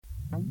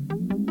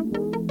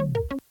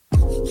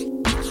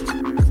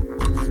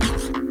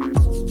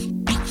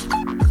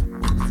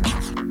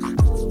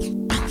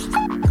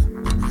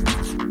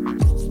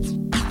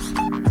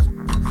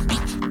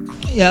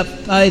Yeah,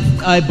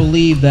 I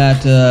believe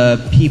that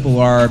people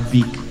are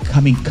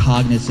becoming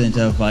cognizant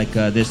of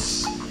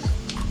this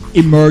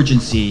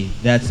emergency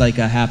that's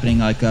happening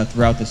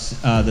throughout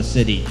the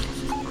city.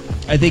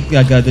 I think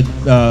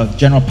the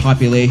general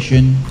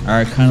population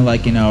are kind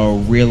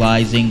of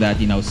realizing that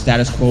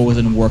status quo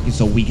isn't working,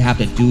 so we have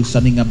to do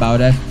something about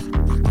it.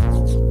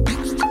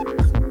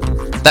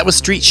 That was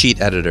Street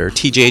Sheet editor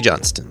TJ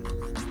Johnston.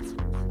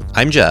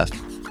 I'm Jeff,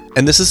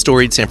 and this is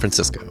Storied San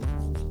Francisco.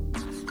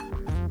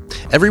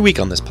 Every week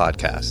on this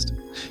podcast,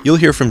 you'll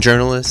hear from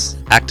journalists,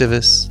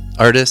 activists,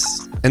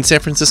 artists, and San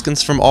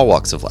Franciscans from all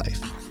walks of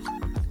life,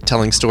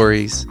 telling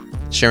stories,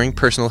 sharing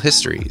personal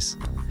histories,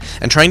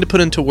 and trying to put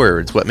into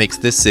words what makes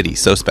this city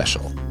so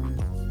special.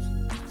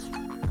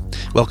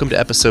 Welcome to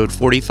episode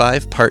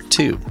 45, part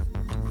 2.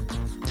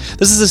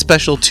 This is a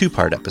special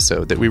two-part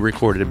episode that we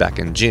recorded back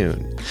in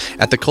June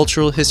at the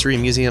Cultural History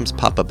Museum's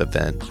pop-up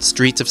event,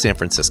 Streets of San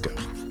Francisco.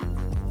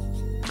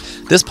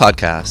 This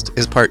podcast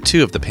is part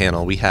 2 of the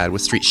panel we had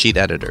with Street Sheet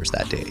editors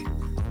that day.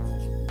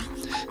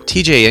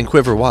 TJ and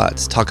Quiver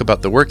Watts talk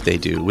about the work they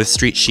do with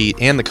Street Sheet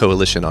and the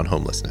Coalition on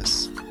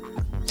Homelessness.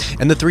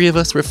 And the three of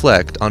us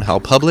reflect on how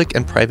public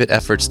and private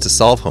efforts to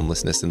solve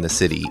homelessness in the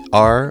city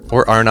are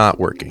or are not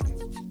working.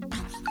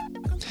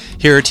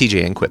 Here are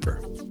TJ and Quiver.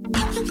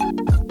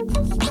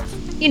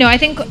 I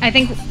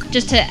think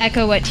just to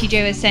echo what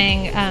TJ was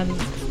saying,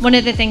 one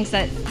of the things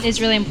that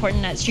is really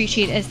important at Street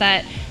Sheet is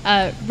that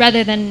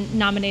rather than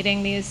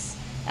nominating these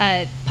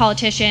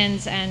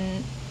politicians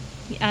and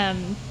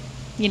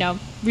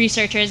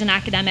researchers and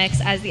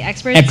academics as the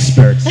experts,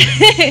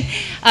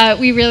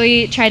 we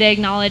really try to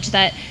acknowledge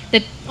that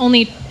the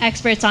only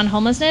experts on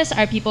homelessness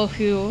are people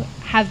who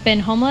have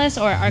been homeless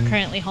or are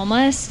currently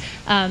homeless,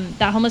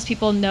 that homeless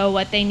people know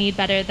what they need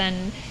better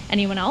than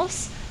anyone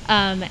else,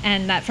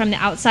 and that from the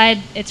outside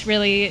it's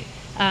really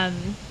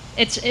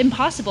it's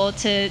impossible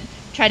to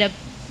try to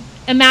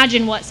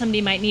imagine what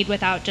somebody might need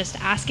without just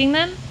asking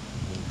them.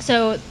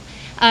 So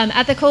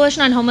at the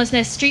Coalition on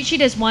Homelessness, Street Sheet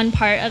is one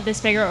part of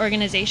this bigger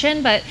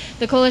organization, but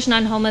the Coalition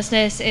on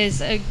Homelessness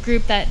is a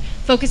group that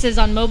focuses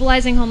on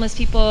mobilizing homeless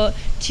people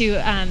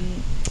to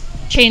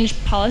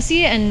change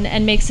policy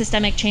and make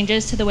systemic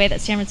changes to the way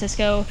that San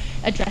Francisco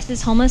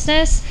addresses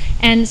homelessness,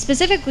 and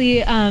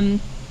specifically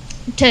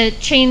to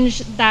change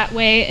that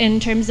way in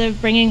terms of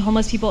bringing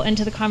homeless people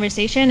into the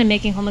conversation and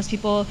making homeless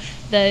people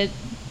the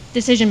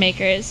decision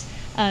makers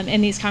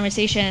in these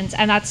conversations.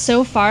 And that's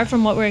so far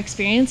from what we're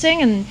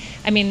experiencing. And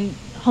I mean,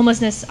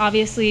 homelessness,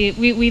 obviously,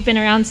 we've been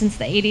around since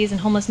the 80s, and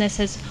homelessness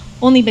has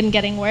only been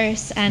getting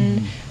worse.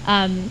 And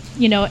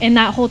in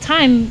that whole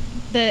time,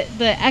 the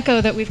echo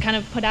that we've kind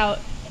of put out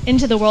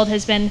into the world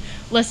has been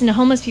listen to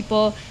homeless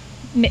people,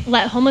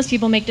 let homeless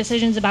people make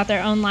decisions about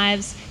their own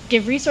lives,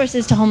 give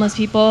resources to homeless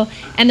people,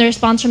 and the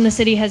response from the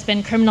city has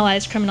been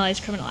criminalize,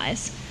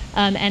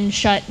 and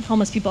shut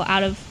homeless people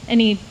out of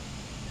any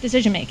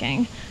decision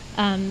making.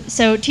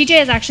 So TJ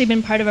has actually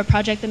been part of a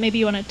project that maybe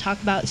you want to talk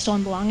about,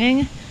 Stolen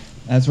Belonging.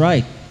 That's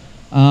right.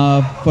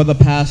 For the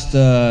past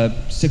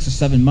 6 or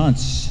 7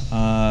 months,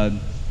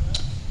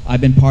 I've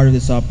been part of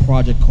this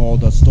project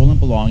called Stolen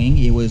Belonging.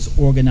 It was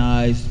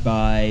organized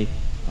by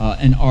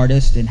an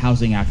artist and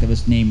housing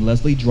activist named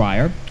Leslie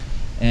Dreyer,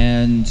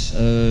 and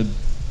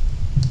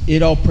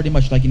it all pretty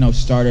much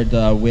started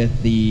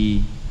with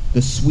the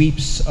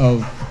sweeps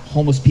of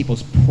homeless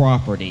people's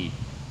property.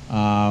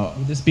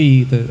 Would this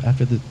be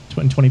after the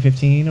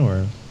 2015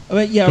 or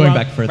going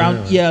back further?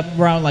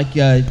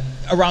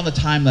 Around the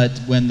time that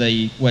when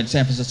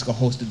San Francisco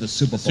hosted the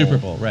Super Bowl. Super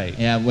Bowl, right?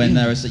 Yeah, when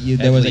there was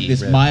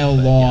this mile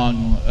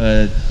long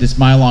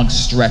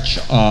stretch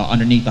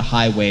underneath the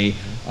highway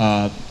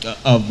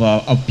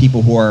of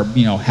people who are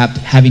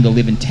having to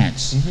live in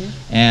tents,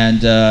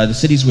 and the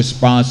city's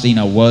response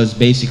was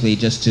basically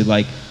just to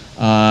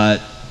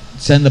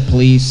send the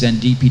police and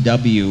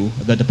DPW,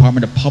 the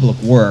Department of Public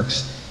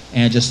Works,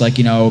 and just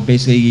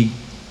basically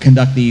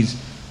conduct these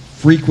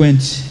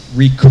frequent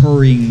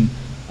recurring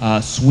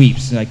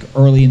sweeps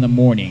early in the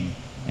morning,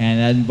 and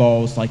that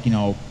involves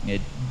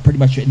it pretty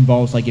much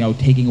involves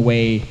taking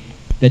away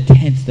the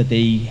tents that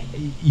they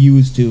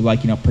use to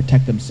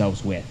protect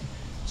themselves with,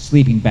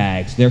 sleeping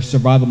bags, their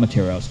survival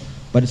materials.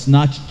 But it's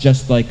not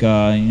just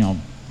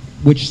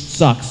which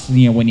sucks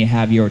when you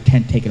have your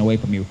tent taken away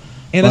from you.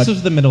 And this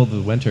was the middle of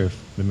the winter,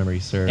 if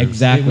memory serves.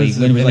 Exactly.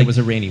 It was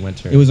a rainy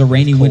winter. It was a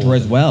rainy winter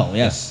as well.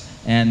 Yes,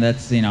 yeah. And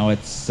that's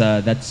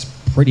that's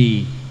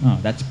pretty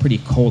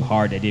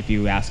cold-hearted if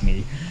you ask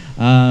me.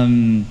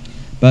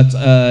 But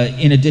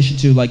in addition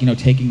to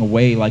taking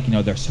away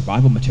their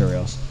survival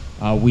materials,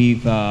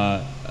 we've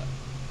gone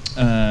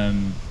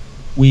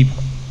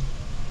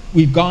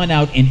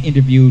out and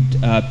interviewed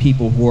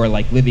people who are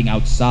living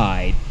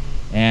outside,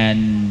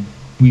 and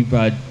we've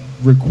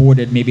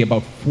recorded maybe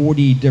about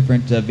 40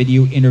 different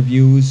video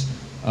interviews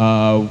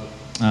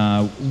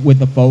with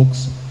the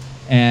folks,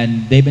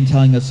 and they've been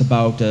telling us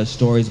about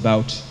stories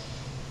about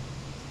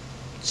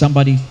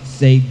somebody,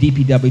 say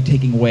DPW,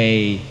 taking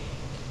away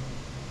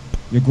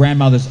your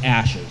grandmother's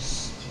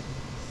ashes,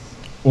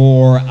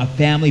 or a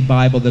family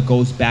Bible that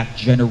goes back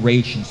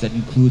generations that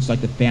includes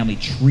like the family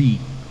tree,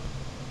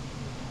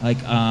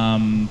 like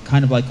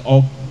kind of like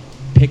all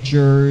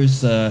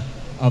pictures of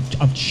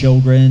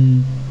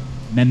children,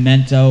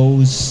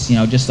 mementos,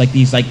 just like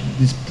these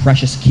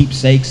precious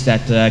keepsakes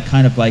that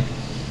kind of like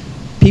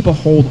people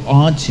hold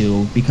on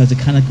to because it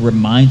kind of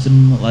reminds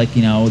them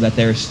that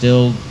they're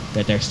still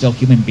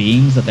human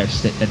beings, that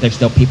they're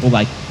still people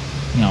that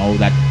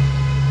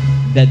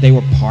they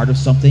were part of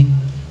something.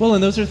 Well,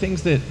 and those are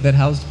things that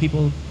housed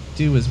people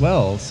do as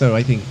well. So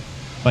I think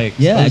by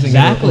exposing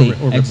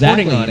or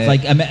reporting on it,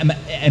 like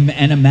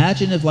and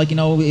imagine if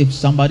if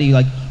somebody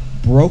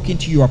broke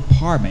into your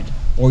apartment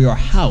or your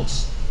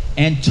house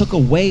and took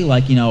away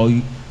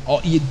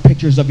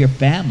pictures of your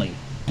family.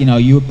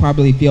 You would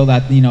probably feel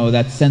that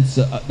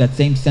that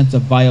same sense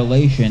of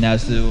violation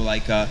as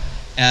to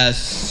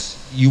as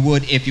you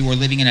would if you were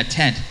living in a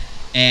tent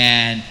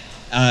and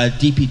a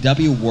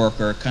DPW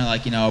worker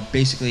kind of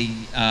basically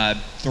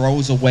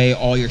throws away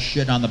all your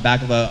shit on the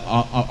back of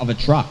a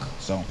truck.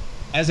 So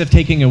as if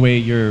taking away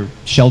your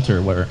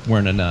shelter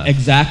weren't enough.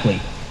 Exactly.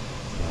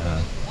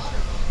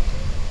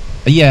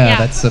 Yeah,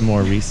 that's a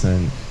more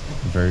recent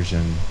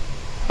version.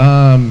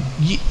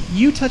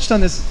 You touched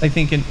on this, I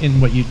think,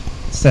 in what you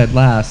said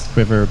last,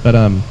 Quiver, but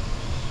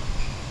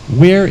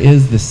where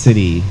is the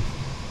city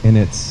in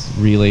its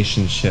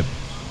relationship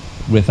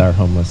with our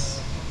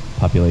homeless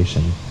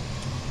population?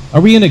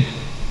 Are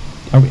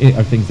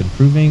things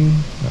improving?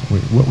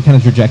 What kind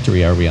of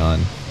trajectory are we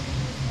on?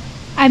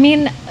 I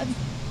mean,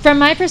 from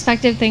my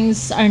perspective,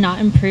 things are not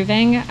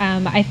improving.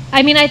 I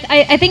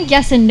think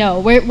yes and no.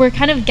 We're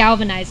kind of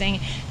galvanizing.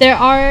 There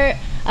are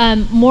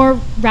more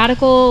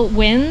radical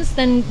wins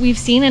than we've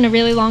seen in a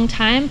really long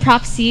time.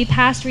 Prop C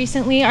passed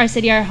recently, Our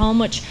City, Our Home,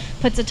 which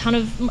puts a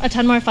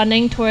ton more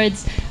funding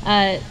towards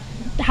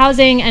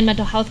housing and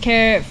mental health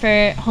care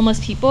for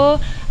homeless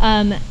people.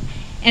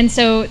 And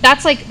so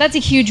that's a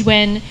huge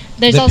win.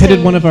 There's also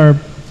pitted one of our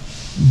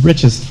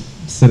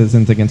richest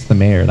citizens against the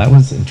mayor. That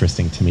was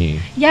interesting to me.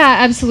 Yeah,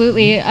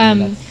 absolutely.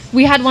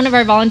 We had one of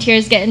our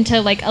volunteers get into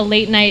a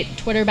late night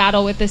Twitter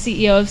battle with the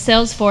CEO of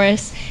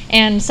Salesforce,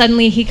 and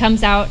suddenly he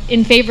comes out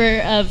in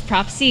favor of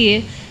Prop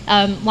C,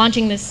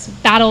 launching this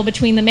battle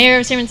between the mayor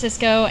of San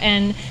Francisco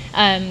and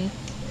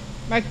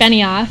Mark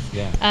Benioff,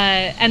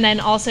 and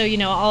then also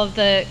all of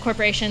the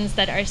corporations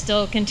that are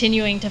still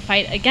continuing to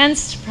fight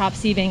against Prop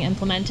C being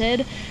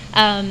implemented.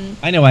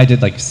 I know I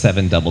did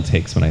 7 double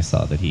takes when I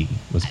saw that he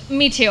was.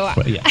 Me too.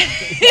 Yeah.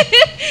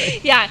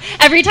 Yeah.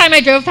 Every time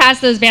I drove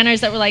past those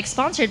banners that were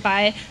sponsored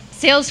by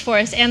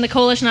Salesforce and the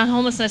Coalition on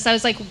Homelessness, I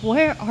was like,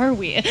 where are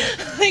we?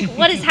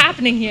 What is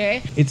happening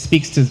here? It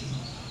speaks to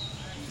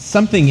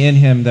something in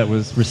him that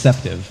was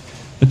receptive,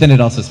 but then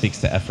it also speaks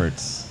to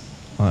efforts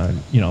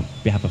on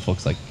behalf of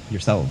folks like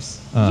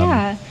yourselves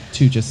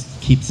to just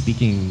keep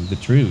speaking the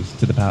truth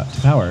to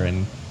power,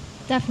 and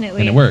definitely,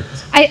 and it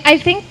worked. I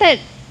think that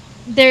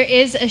there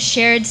is a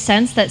shared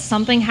sense that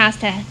something has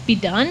to be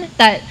done,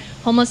 that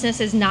homelessness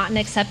is not an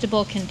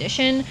acceptable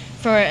condition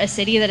for a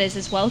city that is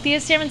as wealthy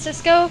as San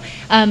Francisco,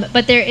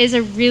 but there is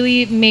a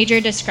really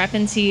major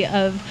discrepancy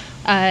of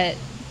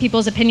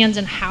people's opinions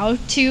on how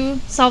to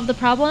solve the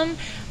problem.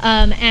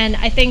 And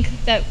I think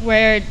that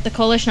where the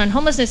Coalition on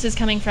Homelessness is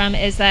coming from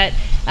is that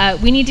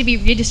we need to be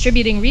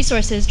redistributing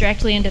resources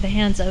directly into the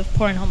hands of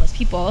poor and homeless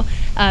people.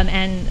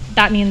 And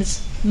that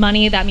means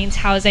money, that means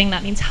housing,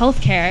 that means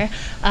healthcare,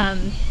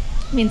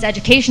 it means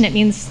education, it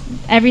means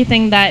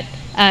everything that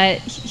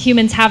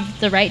humans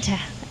have the right to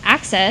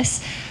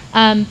access.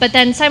 But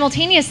then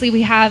simultaneously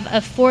we have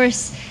a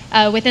force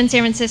within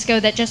San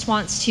Francisco that just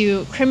wants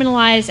to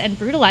criminalize and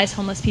brutalize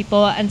homeless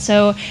people, and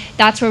so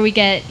that's where we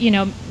get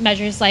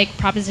measures like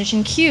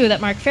Proposition Q that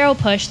Mark Farrell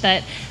pushed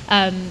that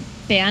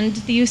banned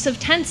the use of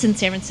tents in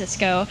San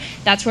Francisco.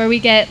 That's where we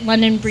get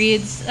London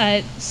Breed's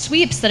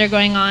sweeps that are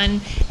going on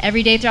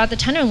every day throughout the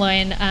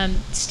Tenderloin,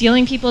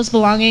 stealing people's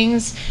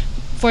belongings,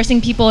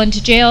 forcing people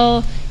into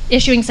jail,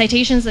 issuing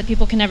citations that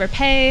people can never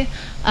pay,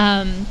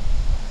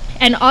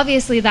 and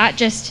obviously that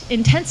just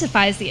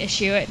intensifies the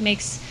issue. It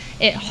makes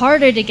it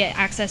harder to get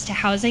access to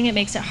housing. It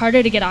makes it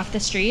harder to get off the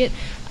street,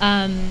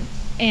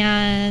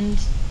 and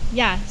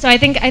yeah. So I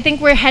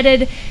think we're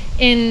headed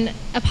in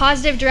a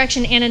positive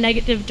direction and a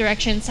negative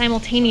direction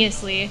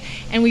simultaneously,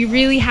 and we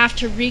really have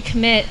to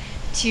recommit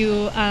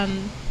to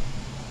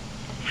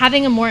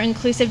having a more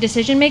inclusive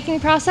decision-making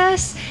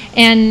process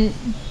and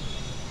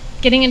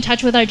getting in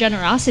touch with our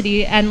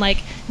generosity and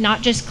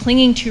not just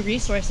clinging to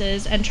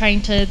resources and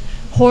trying to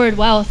hoard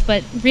wealth,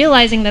 but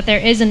realizing that there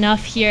is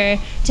enough here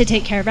to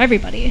take care of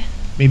everybody.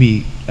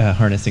 Maybe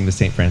harnessing the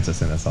St.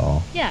 Francis in us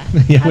all. Yeah,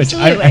 yeah,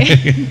 absolutely. Which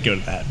I could go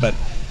to that, but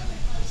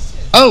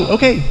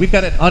okay, we've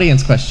got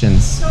audience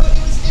questions. So it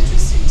was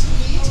interesting to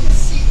me to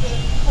see the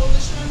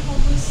Coalition on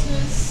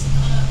Homelessness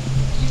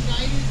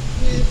united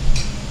with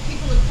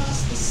people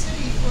across the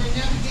city for a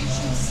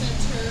navigation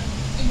center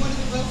in one of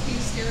the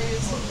wealthiest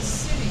areas of the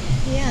city.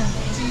 Yeah.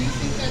 Do you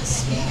think that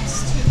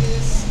speaks to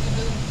this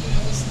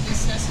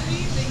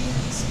necessity that you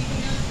were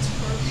speaking of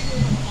for people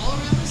all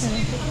around the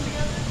city to come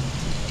together?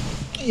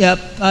 Yep,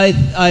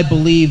 I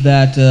believe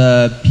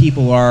that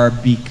people are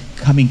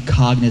becoming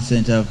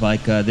cognizant of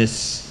like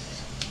this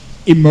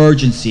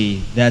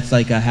emergency that's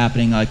like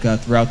happening like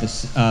throughout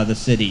the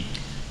city.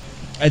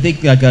 I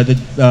think like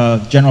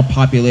the general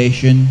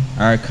population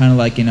are kind of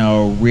like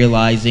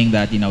realizing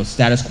that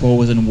status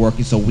quo isn't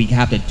working, so we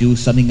have to do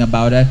something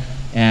about it,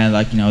 and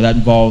like that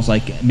involves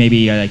like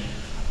maybe like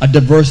a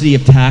diversity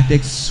of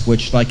tactics,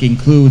 which like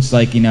includes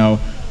like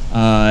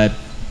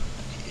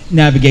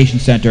navigation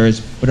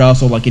centers, but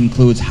also like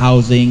includes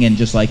housing and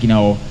just like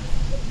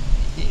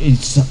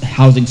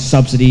housing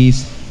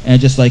subsidies and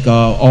just like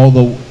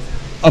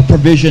a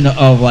provision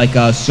of like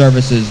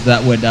services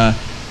that would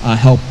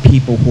help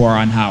people who are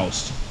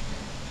unhoused.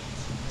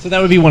 So that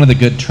would be one of the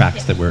good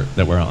tracks that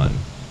we're on.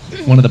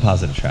 One of the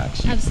positive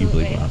tracks.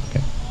 Absolutely. You believe we're on.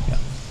 Okay.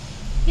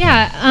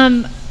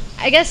 Yeah.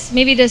 I guess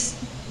maybe just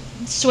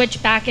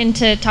switch back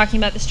into talking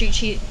about the Street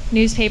Sheet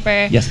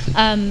newspaper. Yes,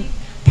 please.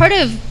 Part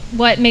of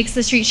what makes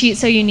the Street Sheet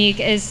so unique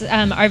is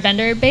our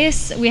vendor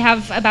base. We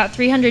have about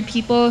 300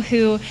 people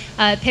who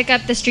pick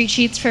up the Street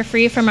Sheets for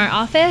free from our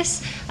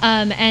office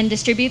and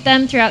distribute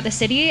them throughout the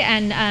city.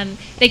 And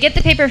they get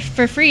the paper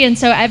for free, and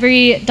so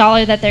every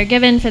dollar that they're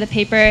given for the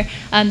paper,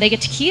 they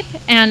get to keep.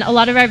 And a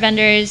lot of our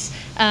vendors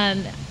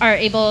are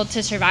able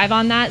to survive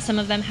on that. Some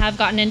of them have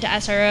gotten into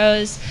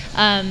SROs.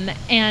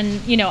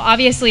 And,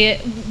 obviously,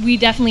 we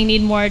definitely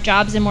need more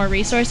jobs and more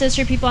resources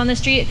for people on the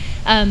street.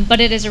 But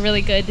it is a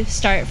really good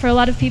start for a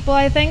lot of people,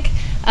 I think.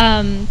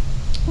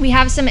 We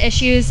have some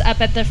issues up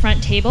at the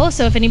front table,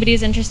 so if anybody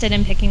is interested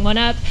in picking one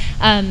up,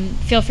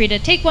 feel free to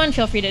take one,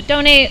 feel free to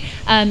donate.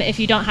 If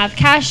you don't have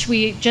cash,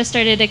 we just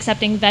started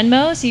accepting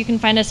Venmo, so you can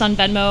find us on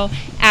Venmo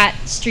at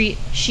Street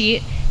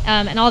Sheet.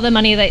 And all the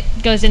money that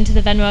goes into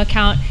the Venmo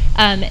account,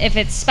 if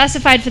it's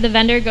specified for the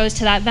vendor, goes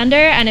to that vendor,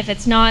 and if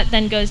it's not,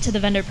 then goes to the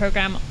vendor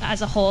program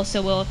as a whole.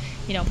 So we'll,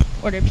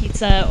 order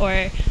pizza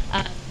or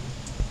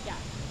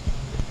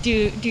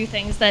do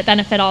things that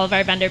benefit all of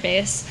our vendor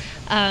base.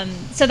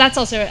 So that's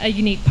also a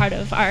unique part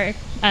of our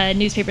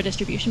newspaper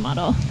distribution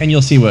model. And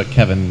you'll see what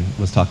Kevin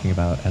was talking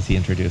about as he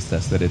introduced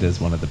us, that it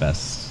is one of the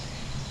best.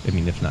 I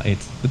mean, if not,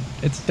 it's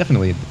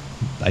definitely,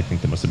 I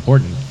think, the most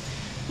important.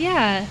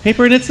 Yeah.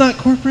 Paper, and it's not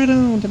corporate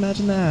owned.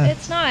 Imagine that.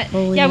 It's not.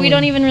 Holy yeah, moly. we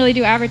don't even really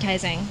do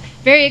advertising.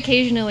 Very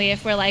occasionally,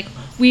 if we're like,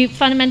 we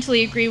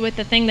fundamentally agree with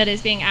the thing that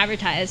is being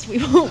advertised,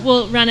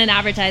 we'll run an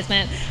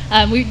advertisement.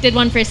 We did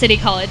one for City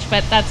College,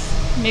 but that's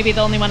maybe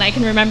the only one I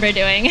can remember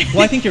doing.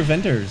 Well, I think your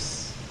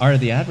vendors are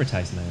the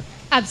advertisement.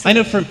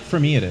 Absolutely. I know for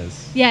me it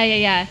is.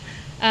 Yeah.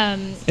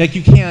 Like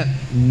you can't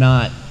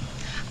not.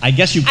 I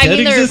guess you could. I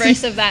mean the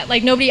reverse of that.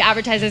 Like nobody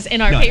advertises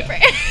in our paper.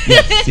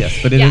 Yes,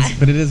 but it is.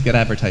 But it is good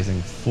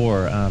advertising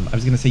for. I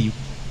was going to say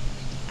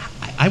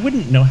I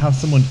wouldn't know how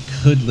someone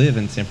could live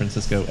in San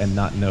Francisco and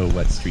not know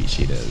what Street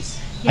Sheet is.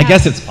 Yeah. I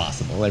guess it's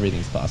possible.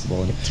 Everything's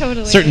possible. And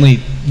totally. Certainly,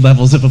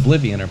 levels of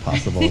oblivion are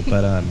possible.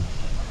 But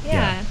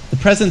yeah. The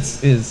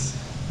presence is.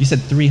 You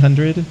said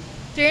 300.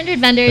 300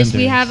 vendors.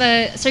 We have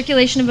a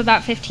circulation of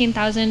about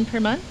 15,000 per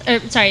month.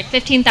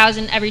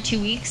 15,000 every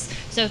 2 weeks.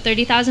 So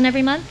 30,000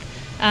 every month.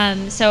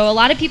 So a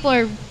lot of people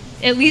are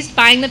at least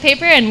buying the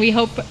paper, and we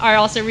hope are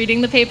also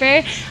reading the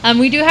paper.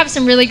 We do have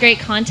some really great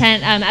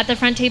content. At the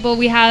front table,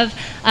 we have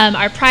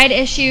our Pride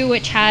issue,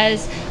 which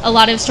has a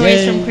lot of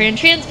stories from queer and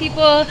trans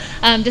people,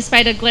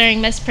 despite a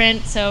glaring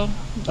misprint. So,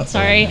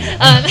 sorry.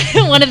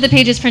 One of the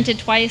pages printed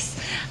twice.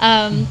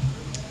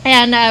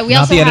 And we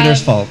also have... Not the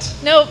editor's fault.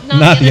 Nope,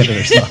 not the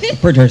editor's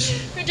fault.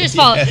 Printer's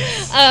fault.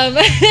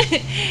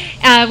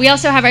 We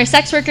also have our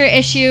sex worker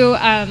issue.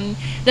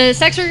 The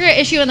sex worker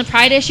issue and the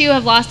Pride issue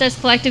have lost us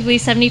collectively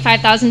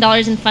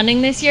 $75,000 in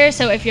funding this year.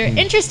 So if you're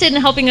interested in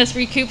helping us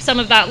recoup some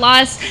of that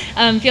loss,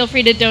 feel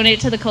free to donate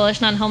to the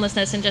Coalition on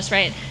Homelessness and just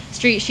write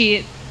Street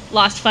Sheet,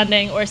 lost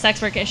funding, or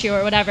sex work issue,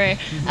 or whatever.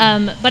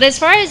 But as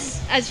far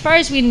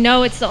as we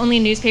know, it's the only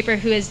newspaper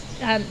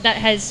that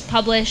has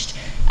published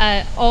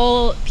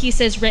all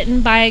pieces written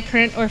by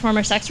current or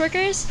former sex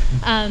workers.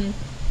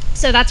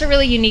 So that's a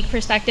really unique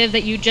perspective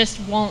that you just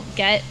won't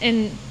get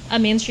in a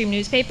mainstream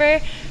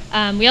newspaper.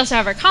 We also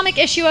have our comic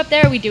issue up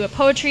there. We do a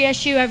poetry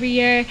issue every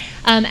year.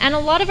 And a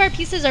lot of our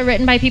pieces are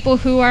written by people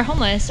who are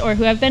homeless or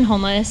who have been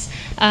homeless.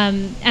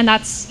 And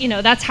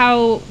that's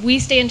how we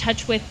stay in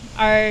touch with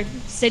our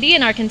city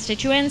and our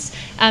constituents.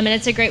 And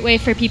it's a great way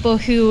for people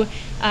who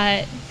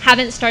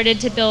haven't started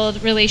to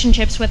build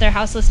relationships with their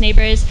houseless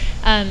neighbors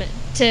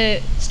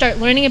to start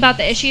learning about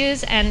the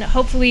issues and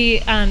hopefully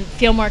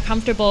feel more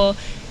comfortable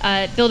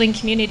building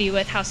community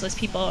with houseless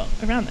people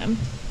around them.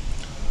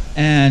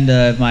 And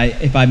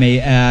if I may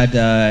add,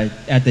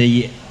 at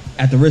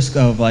the risk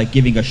of like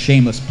giving a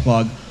shameless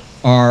plug,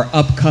 our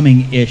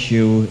upcoming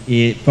issue,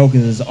 it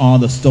focuses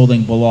on the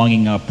Stolen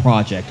Belonging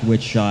Project,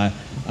 which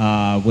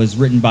was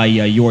written by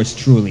yours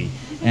truly,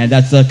 and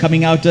that's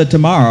coming out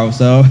tomorrow.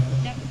 So,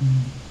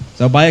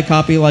 so buy a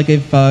copy.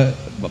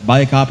 Buy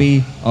a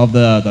copy of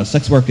the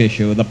sex work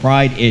issue, the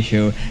Pride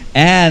issue,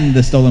 and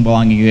the Stolen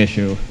Belonging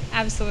issue.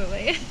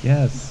 Absolutely.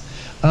 Yes.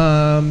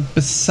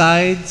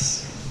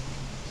 Besides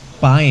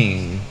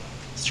buying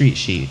Street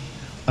Sheet,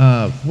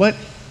 what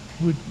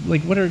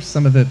what are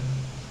some of the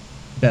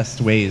best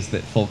ways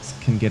that folks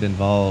can get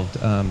involved?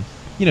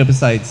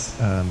 Besides,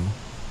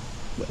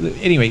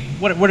 anyway,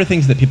 what are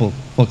things that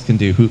folks can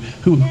do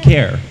who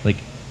care? Like,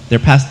 they're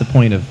past the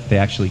point of they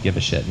actually give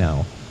a shit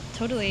now.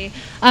 Totally.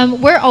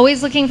 We're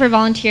always looking for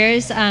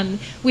volunteers.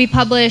 We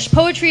publish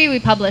poetry, we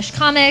publish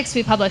comics,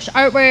 we publish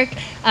artwork.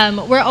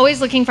 We're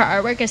always looking for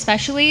artwork,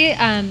 especially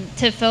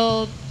to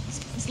fill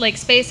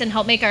space and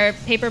help make our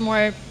paper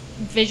more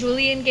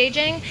visually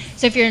engaging.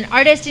 So if you're an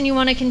artist and you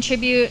want to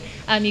contribute,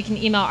 you can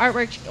email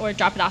artwork or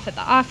drop it off at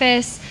the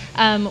office.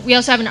 We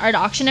also have an art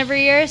auction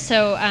every year,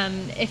 so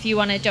if you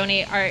want to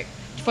donate art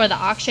for the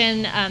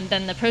auction,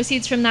 then the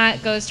proceeds from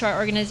that goes to our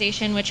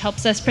organization, which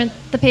helps us print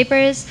the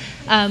papers.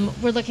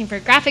 We're looking for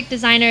graphic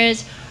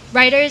designers,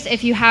 writers.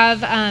 If you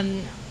have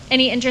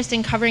any interest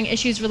in covering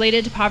issues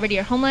related to poverty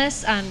or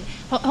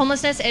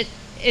homelessness, it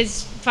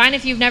is fine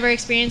if you've never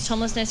experienced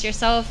homelessness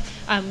yourself.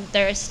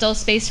 There is still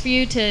space for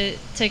you to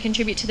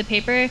contribute to the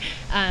paper.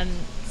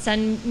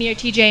 Send me or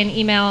TJ an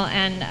email,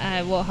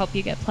 and we'll help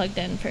you get plugged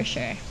in for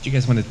sure. Do you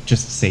guys want to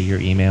just say your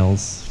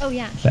emails? Oh,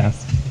 yeah.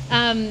 Fast.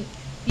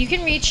 You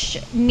can reach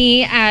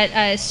me at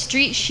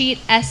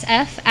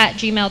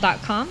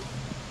streetsheetsf@gmail.com.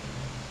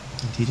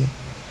 TJ?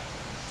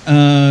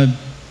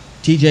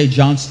 TJ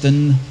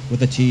Johnston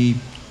with a T,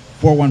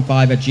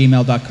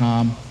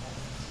 415@gmail.com.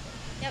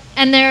 Yep.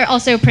 And they're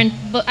also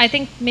I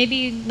think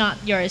maybe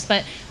not yours,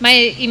 but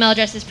my email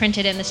address is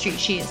printed in the street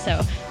sheet,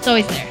 so it's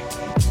always there.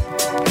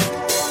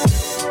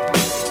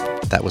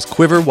 That was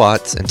Quiver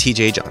Watts and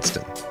TJ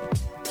Johnston.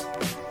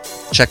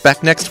 Check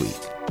back next week,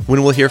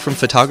 when we'll hear from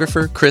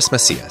photographer Chris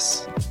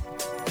Macias.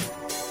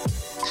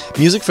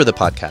 Music for the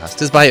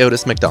podcast is by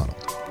Otis McDonald.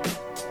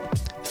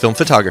 Film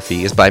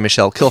photography is by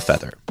Michelle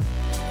Kilfeather.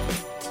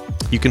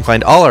 You can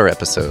find all our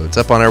episodes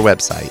up on our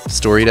website,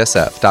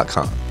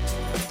 storiedsf.com.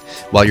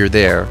 While you're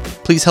there,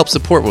 please help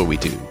support what we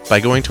do by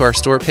going to our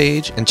store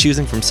page and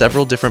choosing from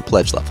several different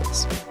pledge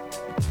levels.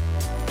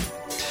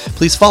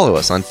 Please follow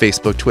us on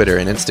Facebook, Twitter,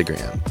 and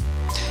Instagram,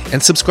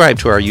 and subscribe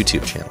to our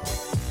YouTube channel.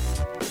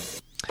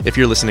 If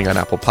you're listening on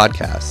Apple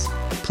Podcasts,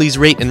 please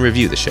rate and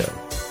review the show.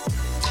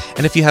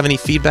 And if you have any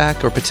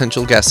feedback or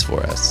potential guests for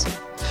us,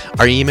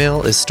 our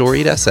email is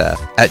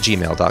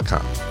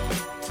storiedsf@gmail.com.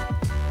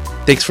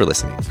 Thanks for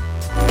listening.